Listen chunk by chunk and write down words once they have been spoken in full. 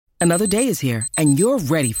Another day is here, and you're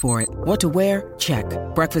ready for it. What to wear? Check.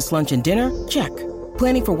 Breakfast, lunch, and dinner? Check.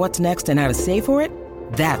 Planning for what's next and how to save for it?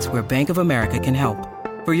 That's where Bank of America can help.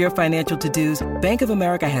 For your financial to-dos, Bank of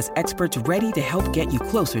America has experts ready to help get you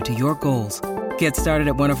closer to your goals. Get started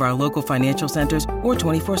at one of our local financial centers or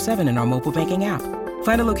 24/7 in our mobile banking app.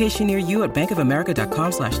 Find a location near you at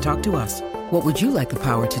bankofamerica.com/talktous. What would you like the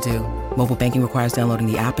power to do? Mobile banking requires downloading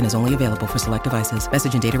the app and is only available for select devices.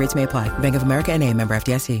 Message and data rates may apply. Bank of America N.A., member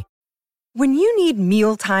FDIC. When you need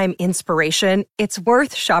mealtime inspiration, it's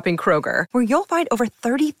worth shopping Kroger, where you'll find over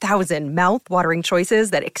 30,000 mouth-watering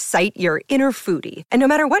choices that excite your inner foodie. And no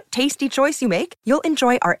matter what tasty choice you make, you'll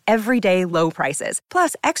enjoy our everyday low prices,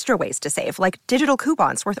 plus extra ways to save, like digital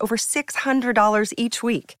coupons worth over $600 each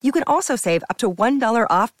week. You can also save up to $1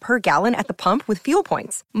 off per gallon at the pump with fuel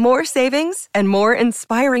points. More savings and more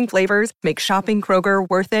inspiring flavors make shopping Kroger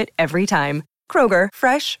worth it every time. Kroger,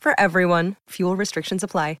 fresh for everyone. Fuel restrictions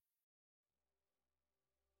apply.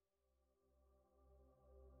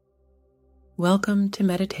 Welcome to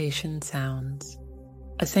Meditation Sounds,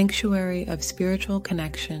 a sanctuary of spiritual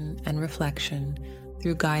connection and reflection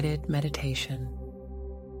through guided meditation.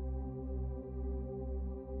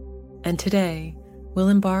 And today, we'll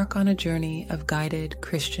embark on a journey of guided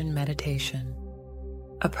Christian meditation,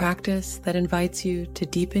 a practice that invites you to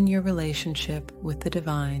deepen your relationship with the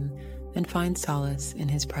divine and find solace in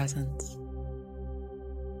His presence.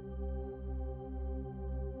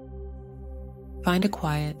 Find a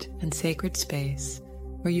quiet and sacred space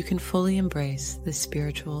where you can fully embrace this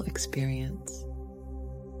spiritual experience.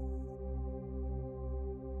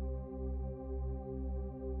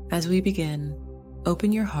 As we begin,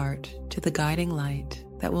 open your heart to the guiding light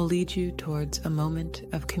that will lead you towards a moment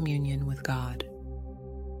of communion with God.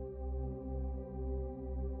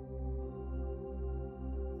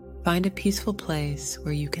 Find a peaceful place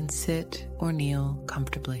where you can sit or kneel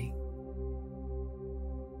comfortably.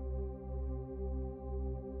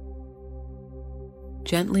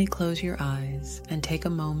 Gently close your eyes and take a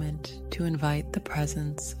moment to invite the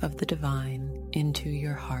presence of the divine into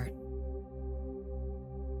your heart.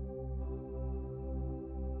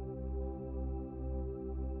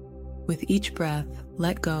 With each breath,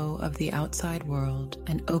 let go of the outside world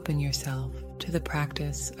and open yourself to the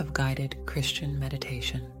practice of guided Christian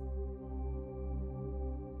meditation.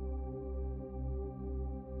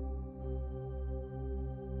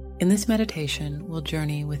 In this meditation, we'll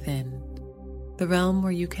journey within, the realm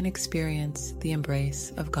where you can experience the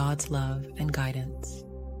embrace of God's love and guidance.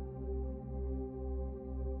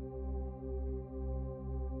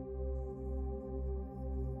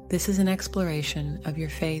 This is an exploration of your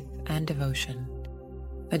faith and devotion,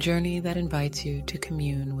 a journey that invites you to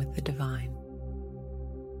commune with the divine.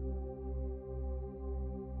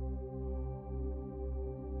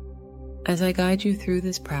 As I guide you through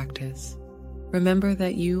this practice, remember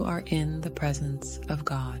that you are in the presence of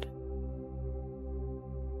God.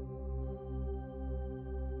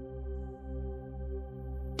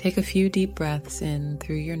 Take a few deep breaths in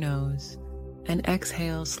through your nose and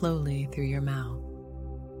exhale slowly through your mouth.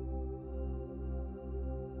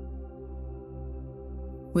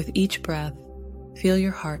 With each breath, feel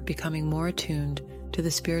your heart becoming more attuned to the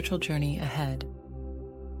spiritual journey ahead.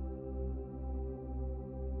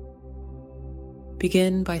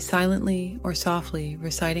 Begin by silently or softly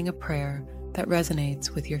reciting a prayer that resonates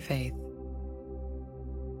with your faith.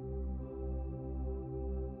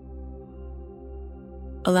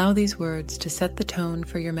 Allow these words to set the tone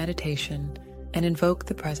for your meditation and invoke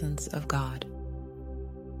the presence of God.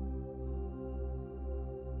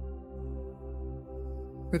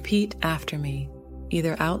 Repeat after me,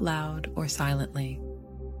 either out loud or silently.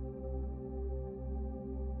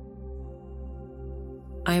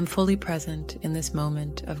 I am fully present in this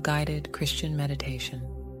moment of guided Christian meditation.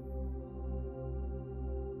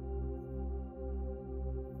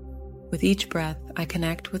 With each breath, I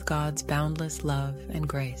connect with God's boundless love and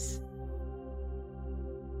grace.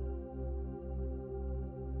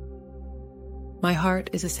 My heart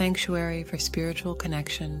is a sanctuary for spiritual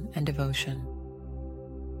connection and devotion.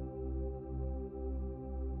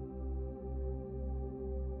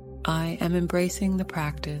 I am embracing the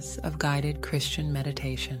practice of guided Christian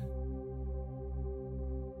meditation.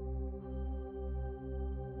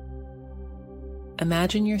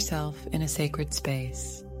 Imagine yourself in a sacred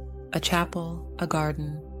space, a chapel, a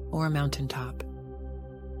garden, or a mountaintop.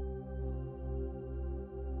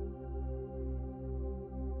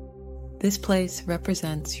 This place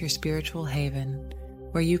represents your spiritual haven,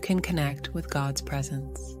 where you can connect with God's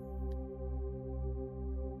presence.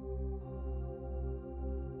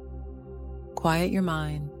 Quiet your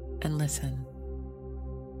mind and listen.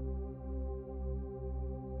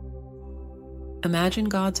 Imagine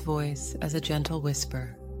God's voice as a gentle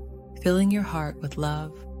whisper, filling your heart with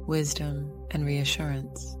love, wisdom, and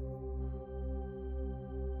reassurance.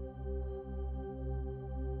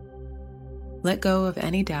 Let go of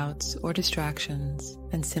any doubts or distractions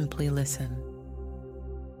and simply listen.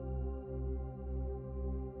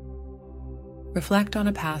 Reflect on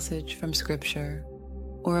a passage from Scripture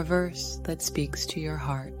or a verse that speaks to your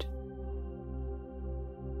heart.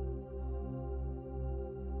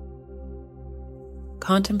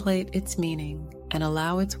 Contemplate its meaning and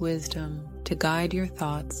allow its wisdom to guide your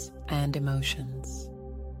thoughts and emotions.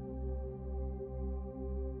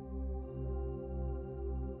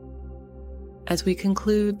 As we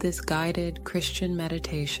conclude this guided Christian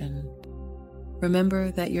meditation, remember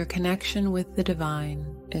that your connection with the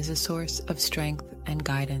divine is a source of strength and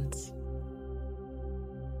guidance.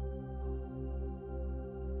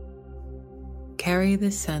 Carry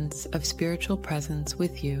this sense of spiritual presence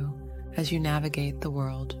with you as you navigate the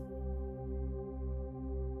world.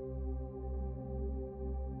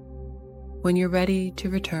 When you're ready to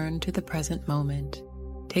return to the present moment,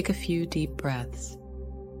 take a few deep breaths.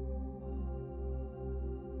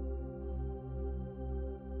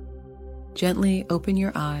 Gently open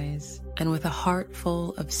your eyes and with a heart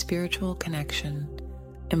full of spiritual connection,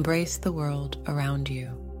 embrace the world around you.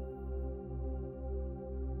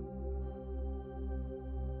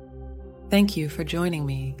 Thank you for joining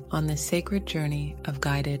me on this sacred journey of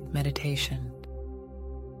guided meditation.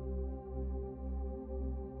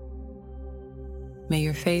 May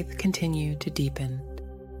your faith continue to deepen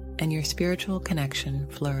and your spiritual connection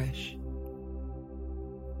flourish.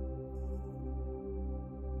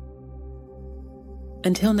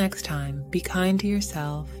 Until next time, be kind to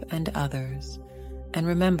yourself and others, and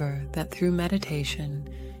remember that through meditation,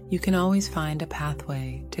 you can always find a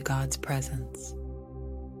pathway to God's presence.